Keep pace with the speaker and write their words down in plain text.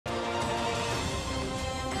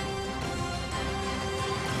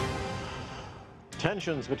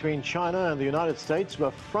Tensions between China and the United States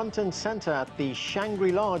were front and center at the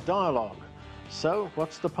Shangri-La Dialogue. So,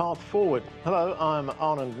 what's the path forward? Hello, I'm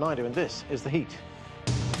Anton Fedyashin, and this is The Heat.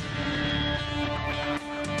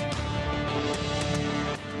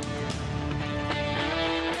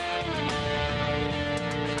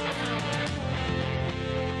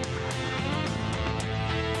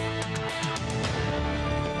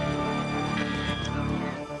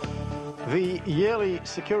 The yearly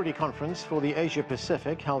security conference for the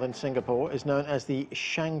Asia-Pacific held in Singapore is known as the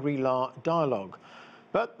Shangri-La Dialogue.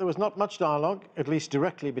 But there was not much dialogue, at least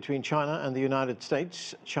directly, between China and the United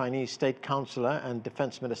States. Chinese State Councilor and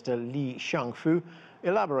Defense Minister Shangfu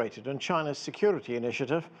elaborated on China's security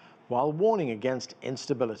initiative while warning against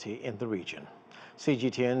instability in the region.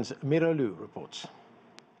 CGTN's Mira Liu reports.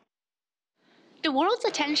 The world's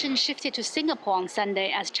attention shifted to Singapore on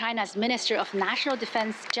Sunday as China's Minister of National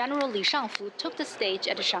Defense General Shangfu took the stage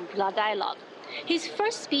at the Shangri-La Dialogue. His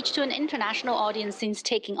first speech to an international audience since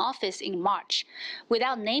taking office in March.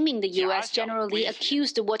 Without naming the U.S., General Li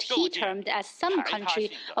accused what he termed as some country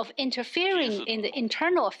of interfering in the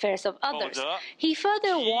internal affairs of others. He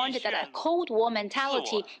further warned that a Cold War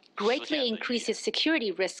mentality greatly increases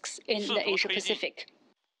security risks in the Asia-Pacific.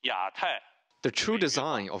 The true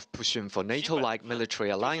design of pushing for NATO-like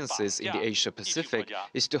military alliances in the Asia-Pacific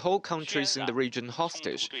is to hold countries in the region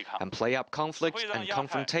hostage and play up conflict and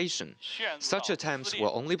confrontation. Such attempts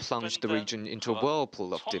will only plunge the region into a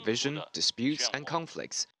whirlpool of division, disputes and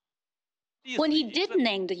conflicts. When he did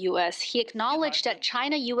name the U.S., he acknowledged that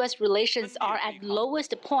China-U.S. relations are at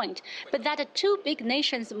lowest point, but that the two big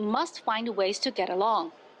nations must find ways to get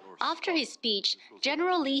along. After his speech,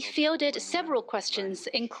 General Li fielded several questions,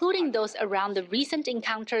 including those around the recent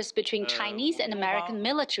encounters between Chinese and American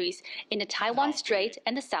militaries in the Taiwan Strait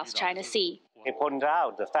and the South China Sea. He pointed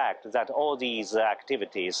out the fact that all these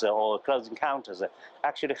activities or close encounters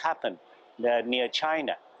actually happen near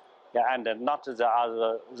China, and not the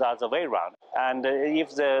other way around. And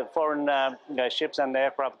if the foreign ships and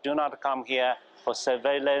aircraft do not come here for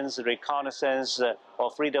surveillance, reconnaissance,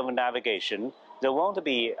 or freedom of navigation, there won't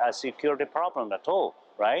be a security problem at all,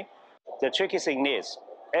 right? The tricky thing is,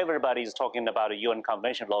 everybody is talking about a UN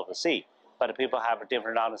Convention law of the sea, but people have a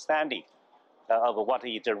different understanding of what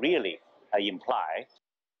it really implies.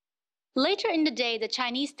 Later in the day, the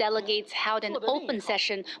Chinese delegates held an open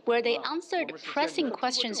session where they answered pressing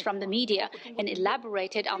questions from the media and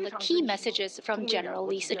elaborated on the key messages from General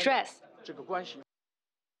Li's address.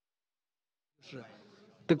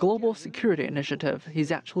 The Global Security Initiative is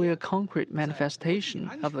actually a concrete manifestation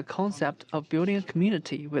of the concept of building a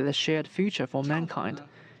community with a shared future for mankind.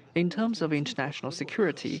 In terms of international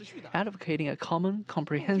security, advocating a common,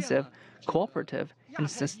 comprehensive, cooperative, and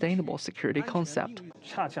sustainable security concept.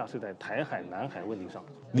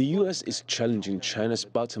 The U.S. is challenging China's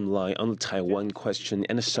bottom line on the Taiwan question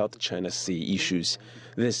and the South China Sea issues.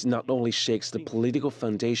 This not only shakes the political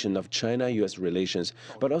foundation of China-U.S. relations,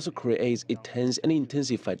 but also creates a tense and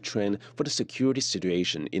intensified trend for the security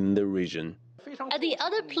situation in the region. At the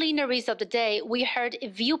other plenaries of the day, we heard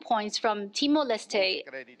viewpoints from Timor-Leste,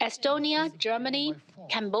 Estonia, Germany,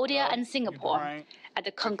 Cambodia, and Singapore. At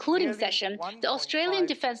the concluding session, the Australian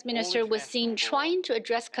Defence Minister was seen trying to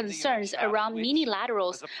address concerns around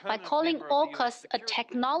minilaterals by calling AUKUS a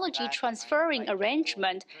technology transferring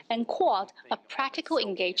arrangement and Quad a practical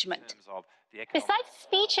engagement. Besides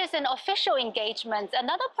speeches and official engagements,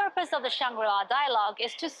 another purpose of the Shangri-La Dialogue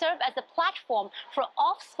is to serve as a platform for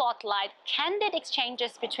off-spotlight, candid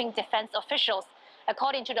exchanges between defense officials.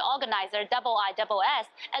 According to the organizer, IISS,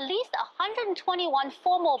 at least 121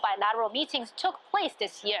 formal bilateral meetings took place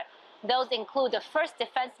this year. Those include the first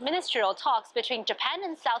defense ministerial talks between Japan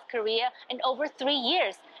and South Korea in over 3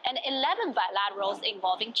 years, and 11 bilaterals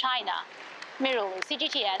involving China. Mira Liu,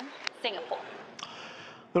 CGTN, Singapore.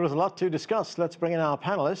 There is a lot to discuss. Let's bring in our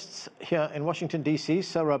panelists. Here in Washington, D.C.,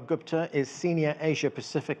 Sourabh Gupta is Senior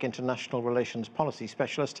Asia-Pacific International Relations Policy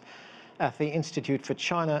Specialist at the Institute for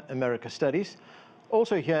China-America Studies.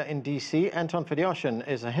 Also here in D.C., Anton Fedyashin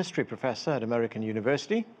is a history professor at American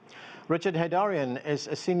University. Richard Heydarian is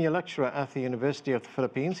a senior lecturer at the University of the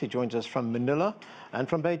Philippines. He joins us from Manila. And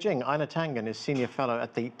from Beijing, Einar Tangen is senior fellow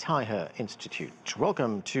at the Taihe Institute.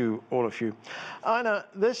 Welcome to all of you. Einar,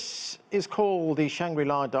 this is called the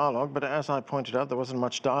Shangri-La Dialogue, but as I pointed out, there wasn't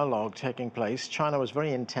much dialogue taking place. China was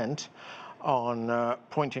very intent on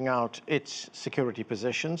pointing out its security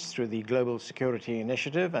positions through the Global Security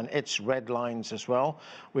Initiative and its red lines as well.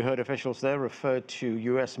 We heard officials there refer to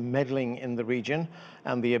U.S. meddling in the region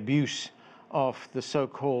and the abuse of the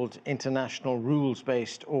so-called international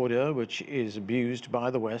rules-based order, which is abused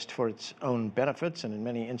by the West for its own benefits, and in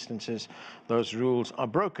many instances those rules are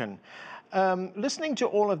broken. Listening to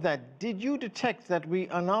all of that, did you detect that we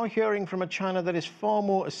are now hearing from a China that is far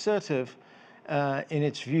more assertive in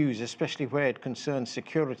its views, especially where it concerns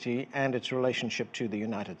security and its relationship to the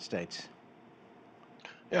United States?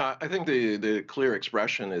 Yeah, I think the clear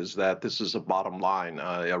expression is that this is a bottom line,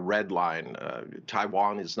 a red line.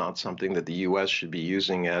 Taiwan is not something that the U.S. should be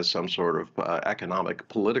using as some sort of economic,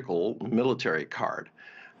 political, military card.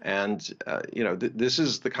 And, this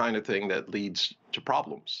is the kind of thing that leads to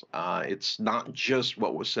problems. It's not just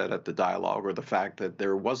what was said at the dialogue or the fact that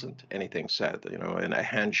there wasn't anything said, and a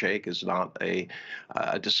handshake is not a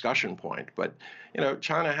discussion point. But,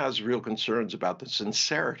 China has real concerns about the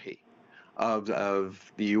sincerity of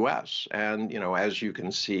the U.S. And, as you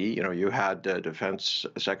can see, you had Defense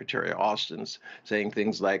Secretary Austin saying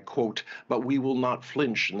things like, quote, "but we will not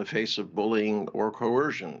flinch in the face of bullying or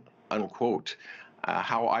coercion," unquote.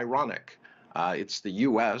 How ironic. It's the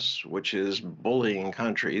U.S. which is bullying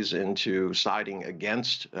countries into siding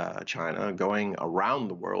against China, going around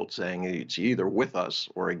the world saying it's either with us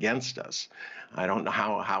or against us. I don't know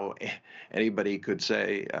how anybody could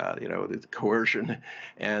say, that coercion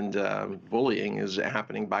and bullying is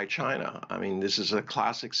happening by China. I mean, this is a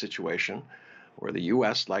classic situation where the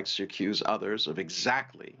U.S. likes to accuse others of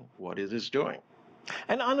exactly what it is doing.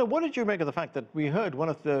 And Anna, what did you make of the fact that we heard one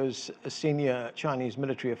of those senior Chinese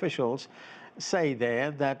military officials say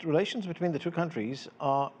there that relations between the two countries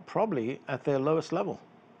are probably at their lowest level?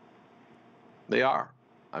 They are.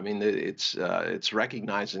 I mean, it's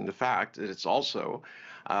recognizing the fact that it's also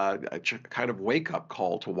a kind of wake-up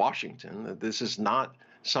call to Washington that this is not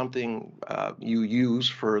something you use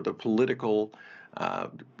for the political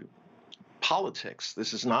politics.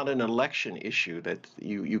 This is not an election issue that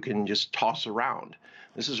you can just toss around.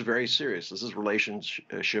 This is very serious. This is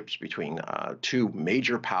relationships between two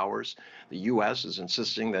major powers. The U.S. is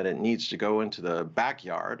insisting that it needs to go into the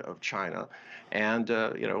backyard of China and,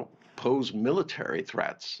 pose military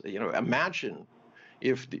threats. Imagine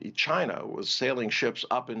if China was sailing ships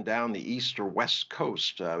up and down the east or west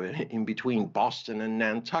coast in between Boston and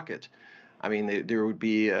Nantucket. I mean, there would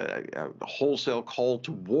be a wholesale call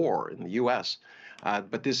to war in the U.S.,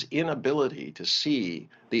 but this inability to see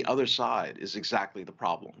the other side is exactly the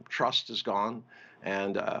problem. Trust is gone,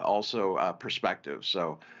 and also perspective.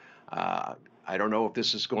 So I don't know if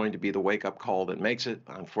this is going to be the wake-up call that makes it.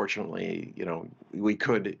 Unfortunately, we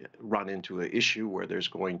could run into an issue where there's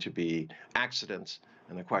going to be accidents,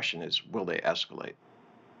 and the question is, will they escalate?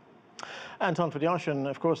 Anton Fedyashin,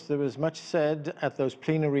 of course, there was much said at those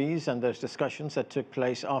plenaries and those discussions that took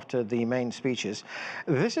place after the main speeches.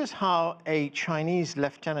 This is how a Chinese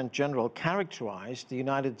lieutenant general characterized the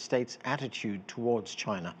United States' attitude towards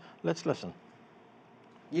China. Let's listen.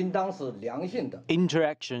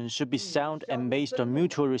 Interaction should be sound and based on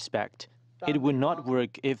mutual respect. It would not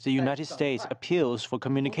work if the United States appeals for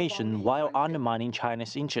communication while undermining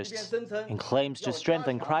China's interests and claims to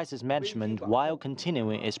strengthen crisis management while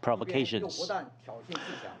continuing its provocations.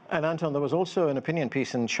 And Anton, there was also an opinion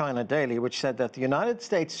piece in China Daily which said that the United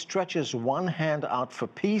States stretches one hand out for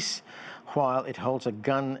peace while it holds a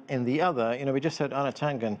gun in the other. We just heard Anna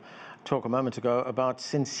Tangen talk a moment ago about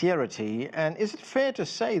sincerity. And is it fair to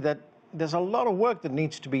say that there's a lot of work that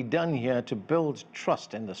needs to be done here to build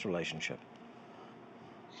trust in this relationship?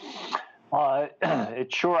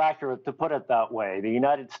 It's sure accurate to put it that way. The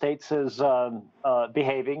United States is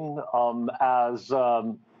behaving as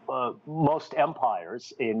most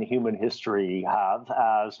empires in human history have,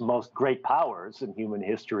 as most great powers in human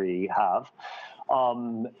history have.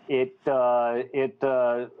 It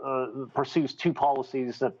pursues two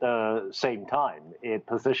policies at the same time. It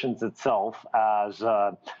positions itself as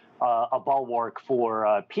a bulwark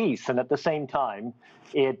for peace, and at the same time,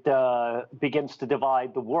 it begins to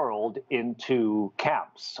divide the world into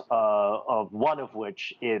camps, of one of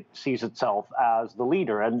which it sees itself as the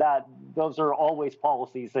leader, and those are always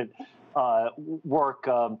policies that work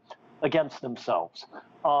against themselves.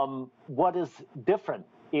 What is different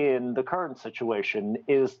in the current situation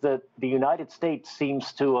is that the United States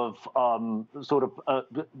seems to have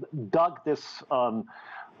dug this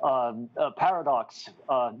paradox,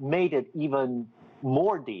 made it even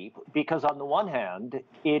more deep, because on the one hand,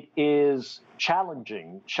 it is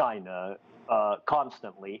challenging China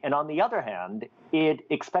constantly, and on the other hand, it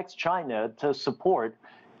expects China to support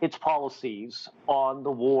its policies on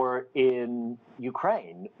the war in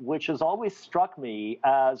Ukraine, which has always struck me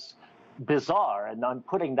as bizarre, and I'm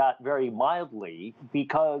putting that very mildly,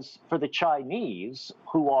 because for the Chinese,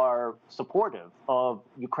 who are supportive of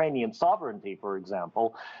Ukrainian sovereignty, for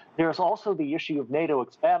example, there's also the issue of NATO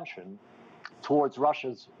expansion towards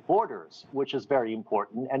Russia's borders, which is very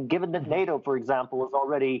important. And given that NATO, for example, has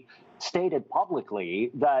already stated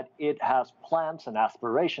publicly that it has plans and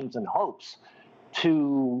aspirations and hopes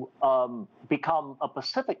to become a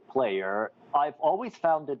Pacific player, I've always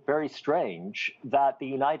found it very strange that the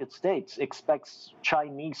United States expects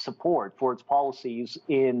Chinese support for its policies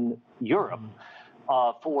in Europe,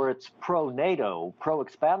 for its pro-NATO,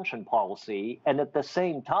 pro-expansion policy, and at the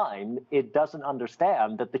same time, it doesn't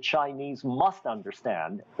understand that the Chinese must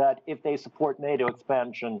understand that if they support NATO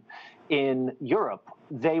expansion in Europe,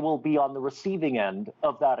 they will be on the receiving end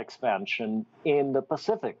of that expansion in the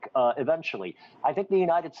Pacific eventually. I think the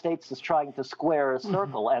United States is trying to square a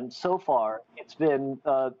circle, and so far it's been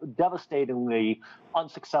devastatingly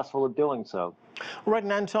unsuccessful at doing so. Right,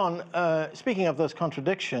 and Anton, speaking of those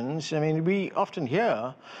contradictions, I mean, we often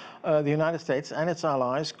hear the United States and its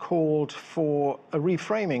allies called for a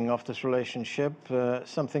reframing of this relationship,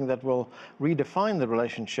 something that will redefine the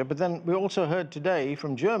relationship. But then we also heard today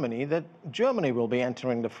from Germany that Germany will be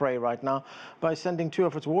entering the fray right now by sending 2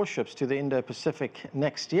 of its warships to the Indo-Pacific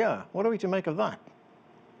next year. What are we to make of that?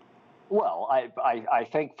 Well, I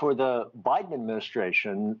think for the Biden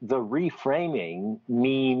administration, the reframing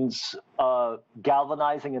means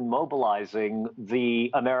galvanizing and mobilizing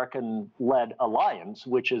the American-led alliance,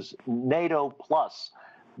 which is NATO plus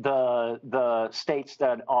the states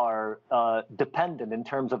that are dependent in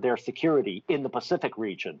terms of their security in the Pacific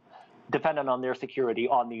region, dependent on their security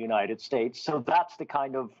on the United States. So that's the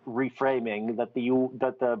kind of reframing that the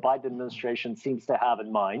Biden administration seems to have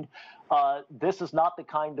in mind. This is not the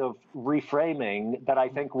kind of reframing that I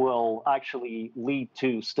think will actually lead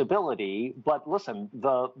to stability. But listen,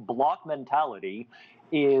 the bloc mentality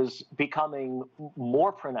is becoming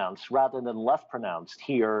more pronounced rather than less pronounced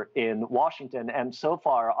here in Washington. And so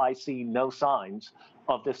far, I see no signs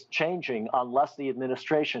of this changing unless the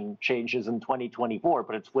administration changes in 2024.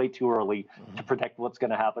 But it's way too early to predict what's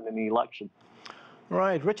going to happen in the election.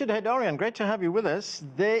 Right. Richard Heydarian, great to have you with us.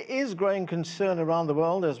 There is growing concern around the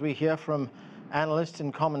world, as we hear from analysts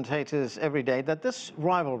and commentators every day, that this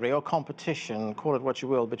rivalry or competition, call it what you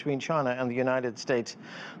will, between China and the United States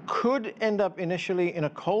could end up initially in a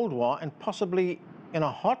Cold War and possibly in a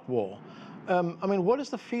hot war. I mean, what is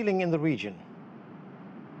the feeling in the region?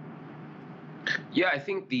 Yeah, I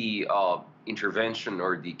think the intervention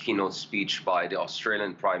or the keynote speech by the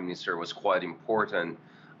Australian Prime Minister was quite important.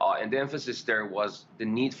 And the emphasis there was the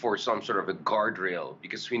need for some sort of a guardrail,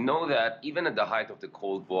 because we know that even at the height of the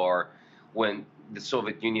Cold War, when the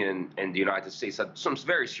Soviet Union and the United States had some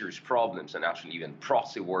very serious problems and actually even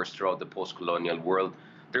proxy wars throughout the post-colonial world,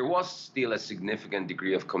 there was still a significant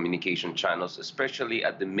degree of communication channels, especially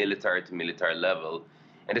at the military-to-military level.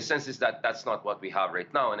 And the sense is that that's not what we have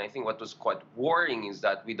right now. And I think what was quite worrying is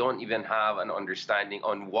that we don't even have an understanding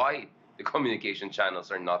on why the communication channels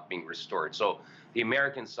are not being restored. So the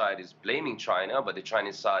American side is blaming China, but the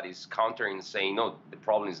Chinese side is countering and saying, no, the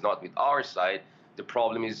problem is not with our side. The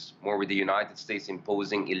problem is more with the United States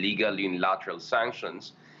imposing illegal unilateral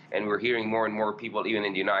sanctions. And we're hearing more and more people, even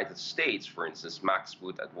in the United States, for instance, Max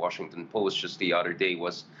Boot at Washington Post just the other day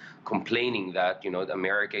was complaining that, you know,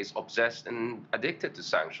 America is obsessed and addicted to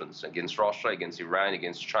sanctions against Russia, against Iran,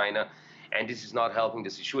 against China. And this is not helping the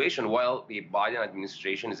situation, while the Biden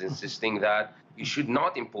administration is insisting that you should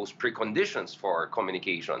not impose preconditions for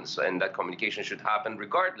communications and that communication should happen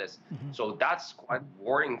regardless. So that's quite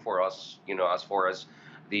worrying for us, you know, as far as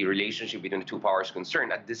the relationship between the two powers is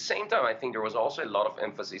concerned. At the same time, I think there was also a lot of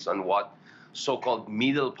emphasis on what so-called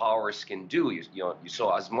middle powers can do. You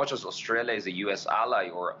saw as much as Australia is a U.S. ally,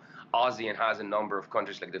 or ASEAN has a number of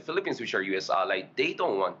countries like the Philippines, which are U.S. ally, they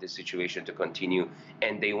don't want this situation to continue,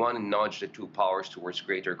 and they want to nudge the two powers towards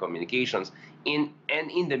greater communications. And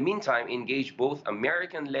in the meantime, engage both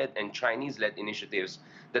American-led and Chinese-led initiatives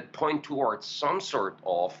that point towards some sort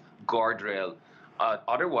of guardrail.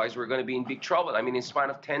 Otherwise, we're going to be in big trouble. I mean, in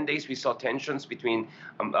span of 10 days, we saw tensions between,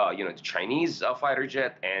 the Chinese fighter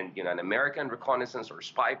jet and, an American reconnaissance or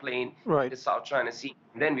spy plane in the South China Sea.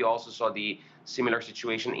 And then we also saw the similar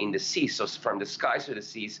situation in the seas. So from the skies to the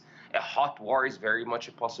seas, a hot war is very much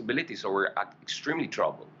a possibility. So we're at extremely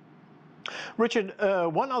trouble. Richard,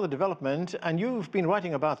 one other development, and you've been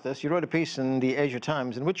writing about this. You wrote a piece in the Asia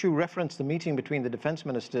Times in which you referenced the meeting between the defense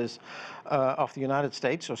ministers of the United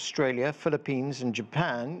States, Australia, Philippines, and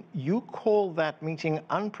Japan. You call that meeting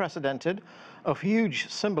unprecedented, of huge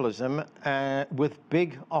symbolism, with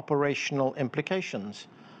big operational implications.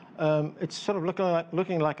 It's sort of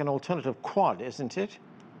looking like an alternative Quad, isn't it?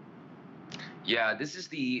 Yeah,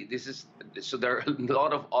 so there are a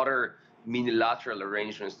lot of other unilateral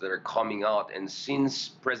arrangements that are coming out, and since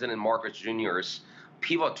President Marcos Jr.'s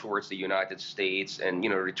pivot towards the United States and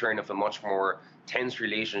return of a much more tense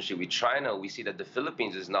relationship with China, we see that the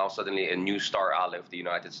Philippines is now suddenly a new star ally of the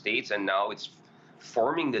United States, and now it's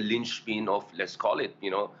forming the linchpin of, let's call it,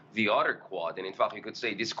 the other Quad. And in fact, you could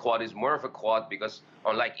say this Quad is more of a Quad because,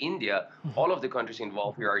 unlike India, all of the countries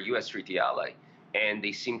involved here are U.S. treaty ally. And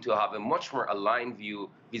they seem to have a much more aligned view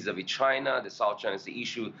vis-a-vis China, the South China Sea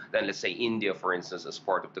issue, than, let's say, India, for instance, as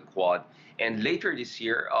part of the Quad. And later this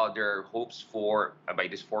year, there are hopes for, by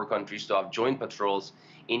these four countries, to have joint patrols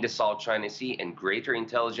in the South China Sea and greater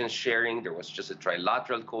intelligence sharing. There was just a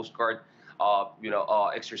trilateral Coast Guard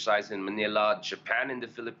exercise in Manila. Japan and the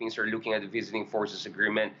Philippines are looking at the visiting forces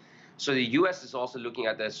agreement. So the U.S. is also looking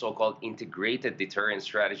at the so-called integrated deterrence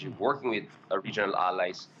strategy, working with regional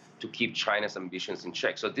allies to keep China's ambitions in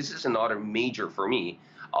check. So this is another major, for me,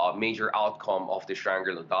 major outcome of the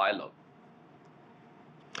Shangri-La Dialogue.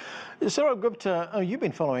 Sourabh Gupta, you've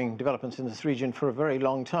been following developments in this region for a very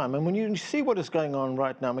long time. And when you see what is going on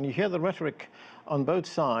right now, when you hear the rhetoric on both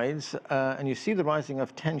sides and you see the rising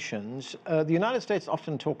of tensions, the United States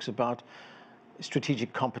often talks about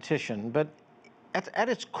strategic competition. But at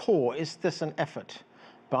its core, is this an effort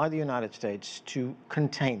by the United States to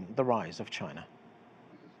contain the rise of China?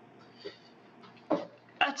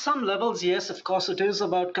 At some levels, yes, of course, it is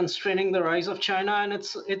about constraining the rise of China, and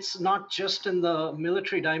it's not just in the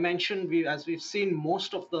military dimension. As we've seen,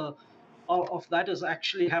 most of that is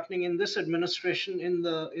actually happening in this administration in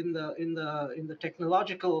the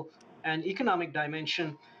technological and economic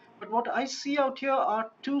dimension. But what I see out here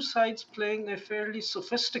are two sides playing a fairly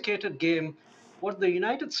sophisticated game. What the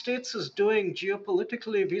United States is doing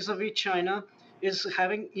geopolitically vis-a-vis China is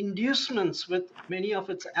having inducements with many of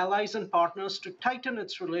its allies and partners to tighten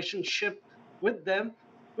its relationship with them,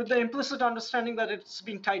 with the implicit understanding that it's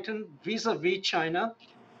been tightened vis-a-vis China.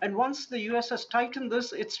 And once the US has tightened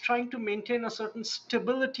this, it's trying to maintain a certain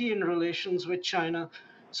stability in relations with China.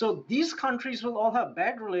 So these countries will all have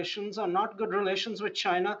bad relations or not good relations with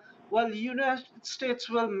China, while the United States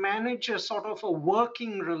will manage a sort of a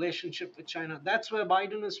working relationship with China. That's where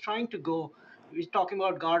Biden is trying to go. We're talking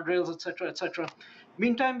about guardrails, et cetera, et cetera.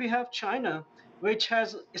 Meantime, we have China, which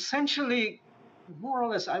has essentially, more or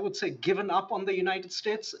less, I would say, given up on the United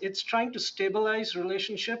States. It's trying to stabilize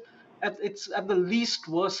relationship at the least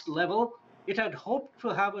worst level. It had hoped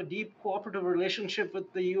to have a deep cooperative relationship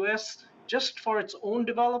with the US just for its own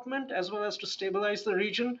development as well as to stabilize the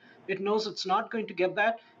region. It knows it's not going to get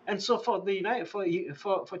that. And so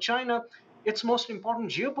for China, its most important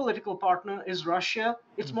geopolitical partner is Russia.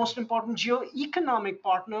 Its most important geo-economic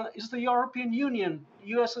partner is the European Union.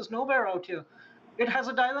 The US is nowhere out here. It has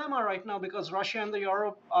a dilemma right now because Russia and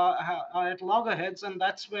Europe are at loggerheads, and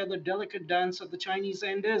that's where the delicate dance at the Chinese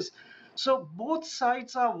end is. So both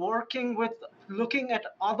sides are working with looking at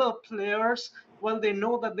other players while they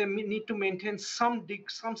know that they need to maintain some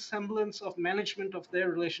semblance of management of their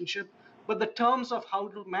relationship. But the terms of how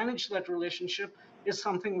to manage that relationship is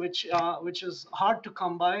something which is hard to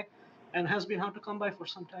come by and has been hard to come by for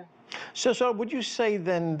some time. So would you say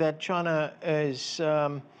then that China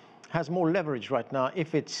has more leverage right now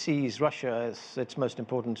if it sees Russia as its most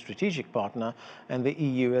important strategic partner and the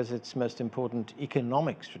EU as its most important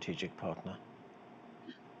economic strategic partner?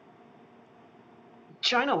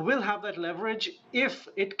 China will have that leverage if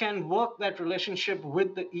it can work that relationship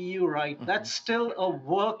with the EU right. That's still a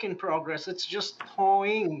work in progress. It's just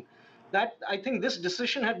thawing. That, I think this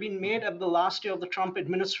decision had been made at the last year of the Trump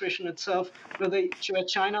administration itself, where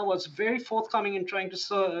China was very forthcoming in trying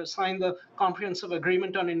to sign the comprehensive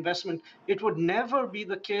agreement on investment. It would never be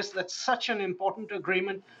the case that such an important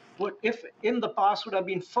agreement would, if in the past would have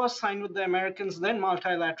been first signed with the Americans, then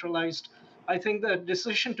multilateralized. I think the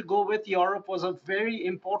decision to go with Europe was a very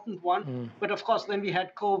important one. But of course, then we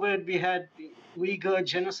had COVID, we had Uyghur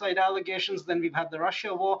genocide allegations, then we've had the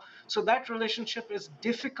Russia war. So that relationship is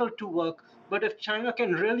difficult to work. But if China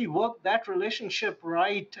can really work that relationship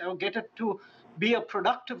right, or get it to be a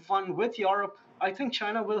productive one with Europe, I think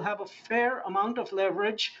China will have a fair amount of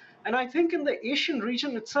leverage. And I think in the Asian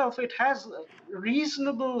region itself, it has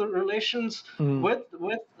reasonable relations with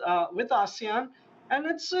ASEAN. And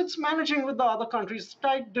it's managing with the other countries,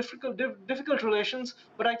 tight, difficult relations.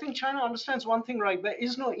 But I think China understands one thing right. There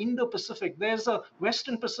is no Indo-Pacific. There's a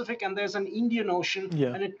Western Pacific and there's an Indian Ocean.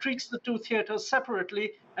 Yeah. And it treats the two theaters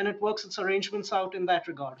separately, and it works its arrangements out in that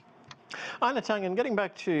regard. Einar, Tangen, getting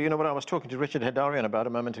back to what I was talking to Richard Heydarian about a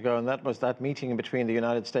moment ago, and that was that meeting between the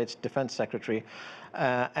United States Defense Secretary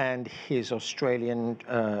and his Australian,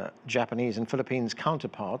 Japanese, and Philippines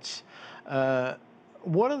counterparts.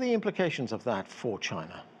 What are the implications of that for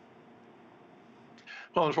China?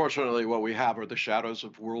 Well, unfortunately, what we have are the shadows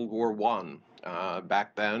of World War I.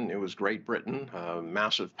 Back then, it was Great Britain,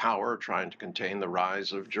 massive power, trying to contain the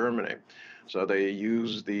rise of Germany. So they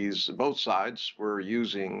used these, both sides were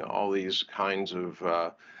using all these kinds of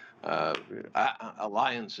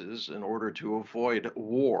alliances in order to avoid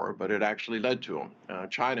war, but it actually led to them.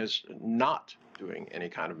 China's not doing any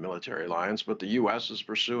kind of military alliance, but the U.S. is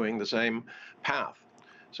pursuing the same path.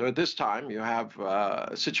 So at this time, you have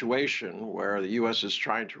a situation where the U.S. is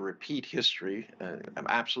trying to repeat history,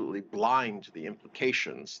 absolutely blind to the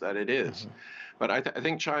implications that it is. Mm-hmm. But I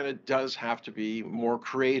think China does have to be more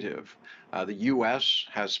creative. The U.S.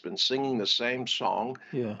 has been singing the same song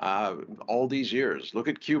all these years. Look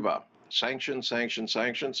at Cuba. Sanctions, sanctions,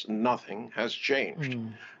 sanctions. Nothing has changed.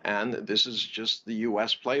 Mm. And this is just the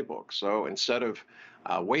U.S. playbook. So instead of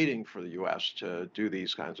waiting for the U.S. to do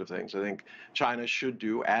these kinds of things, I think China should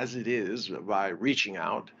do as it is by reaching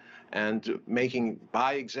out and making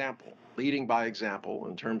by example, leading by example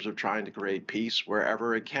in terms of trying to create peace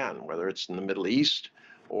wherever it can, whether it's in the Middle East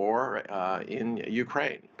or in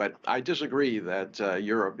Ukraine. But I disagree that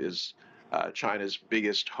Europe is China's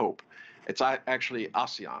biggest hope. It's actually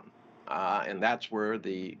ASEAN. And that's where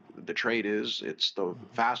the trade is. It's the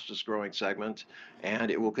fastest growing segment,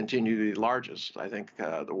 and it will continue to be the largest. I think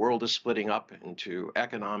the world is splitting up into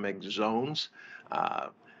economic zones,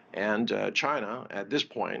 and China, at this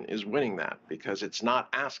point, is winning that because it's not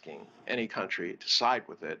asking any country to side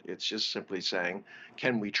with it. It's just simply saying,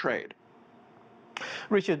 can we trade?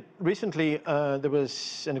 Richard, recently there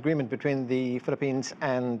was an agreement between the Philippines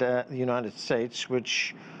and the United States,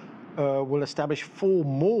 which will establish 4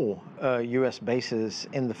 more U.S. bases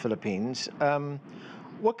in the Philippines.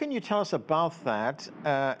 What can you tell us about that?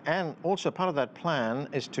 And also part of that plan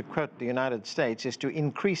is, to quote the United States, is to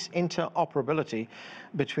increase interoperability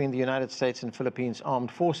between the United States and Philippines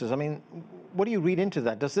armed forces. I mean, what do you read into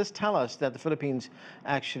that? Does this tell us that the Philippines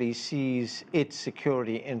actually sees its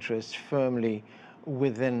security interests firmly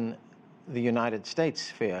within the United States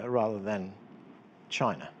sphere rather than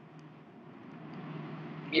China?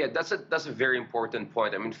 Yeah, that's a very important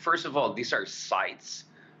point. I mean, first of all, these are sites.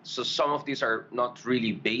 So some of these are not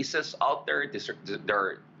really bases out there.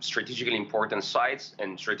 They're strategically important sites,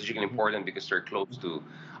 and strategically important because they're close to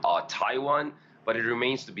Taiwan. But it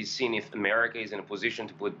remains to be seen if America is in a position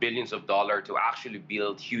to put billions of dollars to actually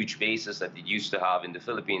build huge bases that it used to have in the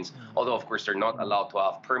Philippines. Although, of course, they're not allowed to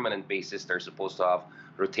have permanent bases. They're supposed to have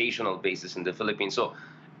rotational bases in the Philippines. So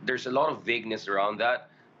there's a lot of vagueness around that.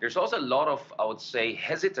 There's also a lot of, I would say,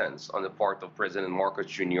 hesitance on the part of President Marcos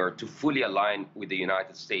Jr. to fully align with the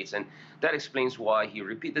United States. And that explains why he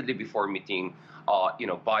repeatedly, before meeting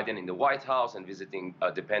Biden in the White House and visiting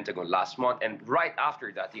the Pentagon last month, and right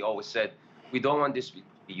after that, he always said, we don't want this to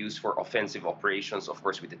be used for offensive operations, of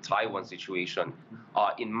course, with the Taiwan situation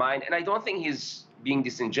in mind. And I don't think he's being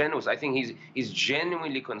disingenuous. I think he's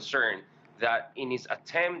genuinely concerned that in his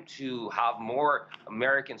attempt to have more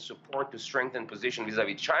American support to strengthen position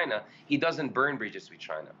vis-a-vis China, he doesn't burn bridges with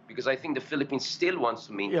China. Because I think the Philippines still wants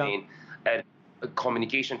to maintain a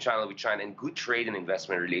communication channel with China and good trade and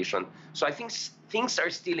investment relation. So I think things are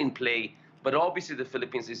still in play, but obviously the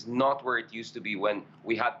Philippines is not where it used to be when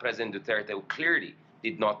we had President Duterte, who clearly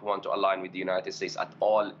did not want to align with the United States at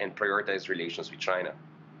all and prioritize relations with China.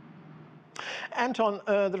 Anton,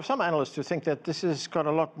 there are some analysts who think that this has got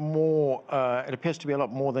a lot more, it appears to be a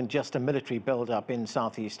lot more than just a military build-up in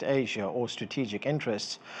Southeast Asia or strategic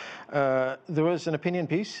interests. There was an opinion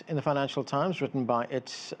piece in the Financial Times written by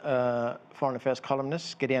its foreign affairs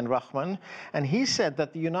columnist, Gideon Rahman, and he said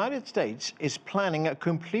that the United States is planning a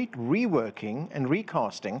complete reworking and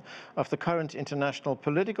recasting of the current international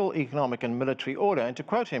political, economic, and military order. And to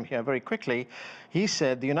quote him here very quickly, he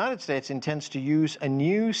said the United States intends to use a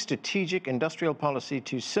new strategic industrial policy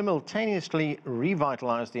to simultaneously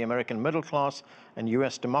revitalize the American middle class and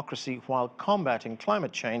U.S. democracy while combating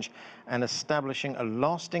climate change and establishing a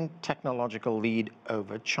lasting technological lead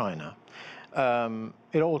over China.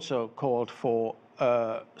 It also called for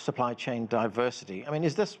supply chain diversity. I mean,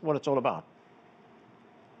 is this what it's all about?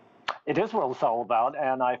 It is what it's all about,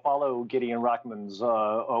 and I follow Gideon Rahman's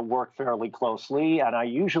work fairly closely, and I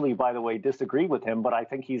usually, by the way, disagree with him, but I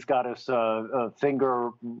think he's got his finger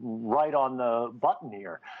right on the button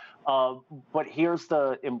here. But here's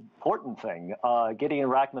the important thing. Gideon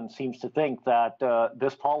Rachman seems to think that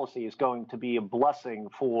this policy is going to be a blessing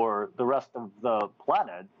for the rest of the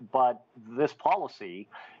planet, but this policy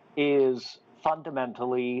is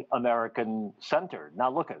fundamentally American-centered.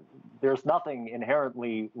 Now, look, there's nothing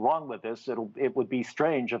inherently wrong with this. It would be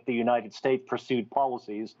strange if the United States pursued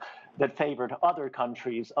policies that favored other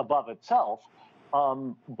countries above itself.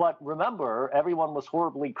 But remember, everyone was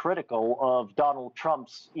horribly critical of Donald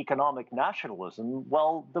Trump's economic nationalism.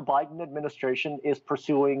 Well, the Biden administration is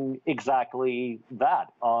pursuing exactly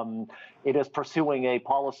that. It is pursuing a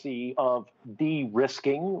policy of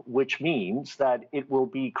de-risking, which means that it will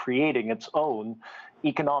be creating its own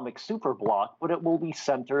economic superbloc, but it will be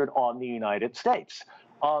centered on the United States.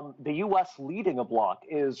 The U.S. leading a bloc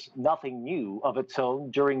is nothing new of its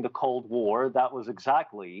own. During the Cold War, that was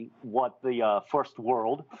exactly what the First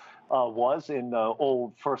World was in the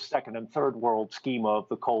old First, Second, and Third World schema of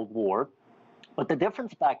the Cold War. But the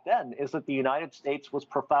difference back then is that the United States was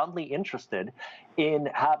profoundly interested in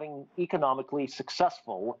having economically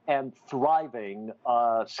successful and thriving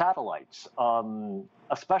satellites,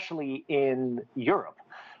 especially in Europe.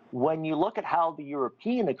 When you look at how the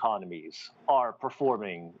European economies are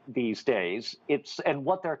performing these days, and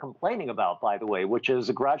what they're complaining about, by the way, which is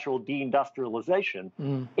a gradual deindustrialization,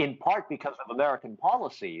 in part because of American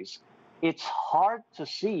policies, it's hard to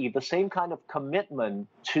see the same kind of commitment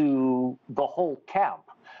to the whole camp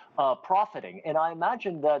profiting. And I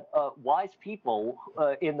imagine that wise people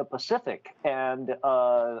in the Pacific and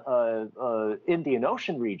Indian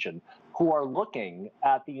Ocean region who are looking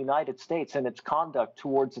at the United States and its conduct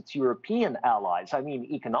towards its European allies, I mean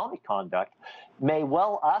economic conduct, may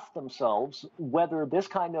well ask themselves whether this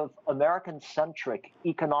kind of American-centric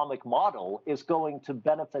economic model is going to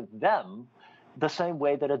benefit them the same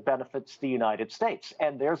way that it benefits the United States.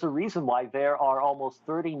 And there's a reason why there are almost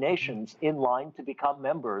 30 nations in line to become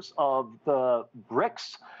members of the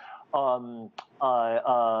BRICS, not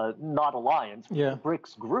alliance, but the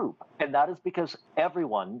BRICS group. And that is because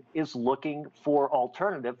everyone is looking for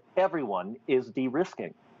alternative. Everyone is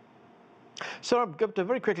de-risking. Sourabh Gupta,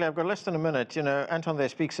 very quickly, I've got less than a minute. You know, Anton there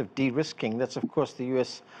speaks of de-risking. That's, of course, the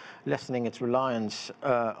U.S. lessening its reliance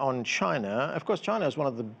on China. Of course, China is one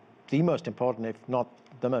of the most important, if not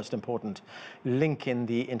the most important, link in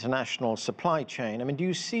the international supply chain. I mean, do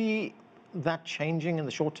you see that changing in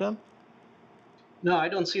the short term? No, I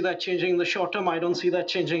don't see that changing in the short term. I don't see that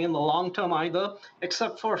changing in the long term either,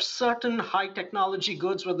 except for certain high technology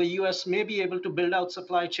goods where the US may be able to build out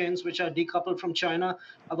supply chains which are decoupled from China.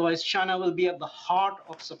 Otherwise, China will be at the heart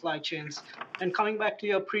of supply chains. And coming back to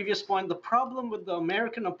your previous point, the problem with the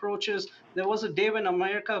American approach is there was a day when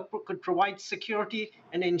America could provide security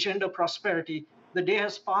and engender prosperity. The day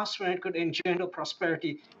has passed when it could engender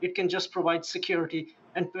prosperity. It can just provide security.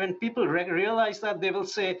 And when people realize that, they will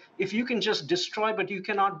say, if you can just destroy but you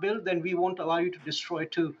cannot build, then we won't allow you to destroy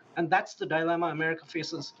too. And that's the dilemma America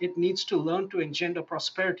faces. It needs to learn to engender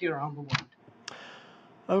prosperity around the world.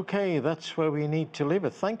 Okay, that's where we need to leave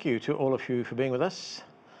it. Thank you to all of you for being with us.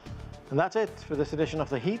 And that's it for this edition of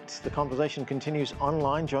The Heat. The conversation continues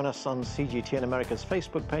online. Join us on CGTN America's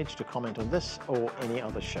Facebook page to comment on this or any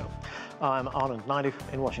other show. I'm Anand Naidu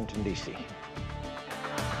in Washington, D.C.